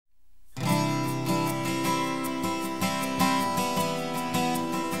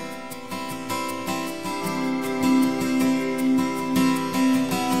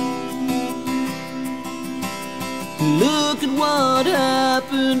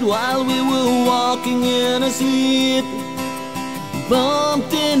accident while we were walking in our sleep.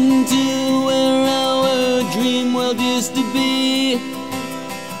 Bumped into where our dream world used to be.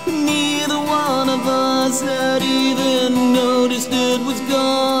 Neither one of us had even noticed it was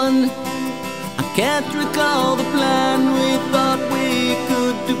gone. I can't recall the plan we thought we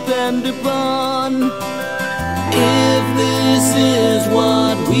could depend upon. If this is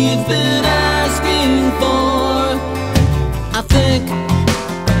what we've been asking for,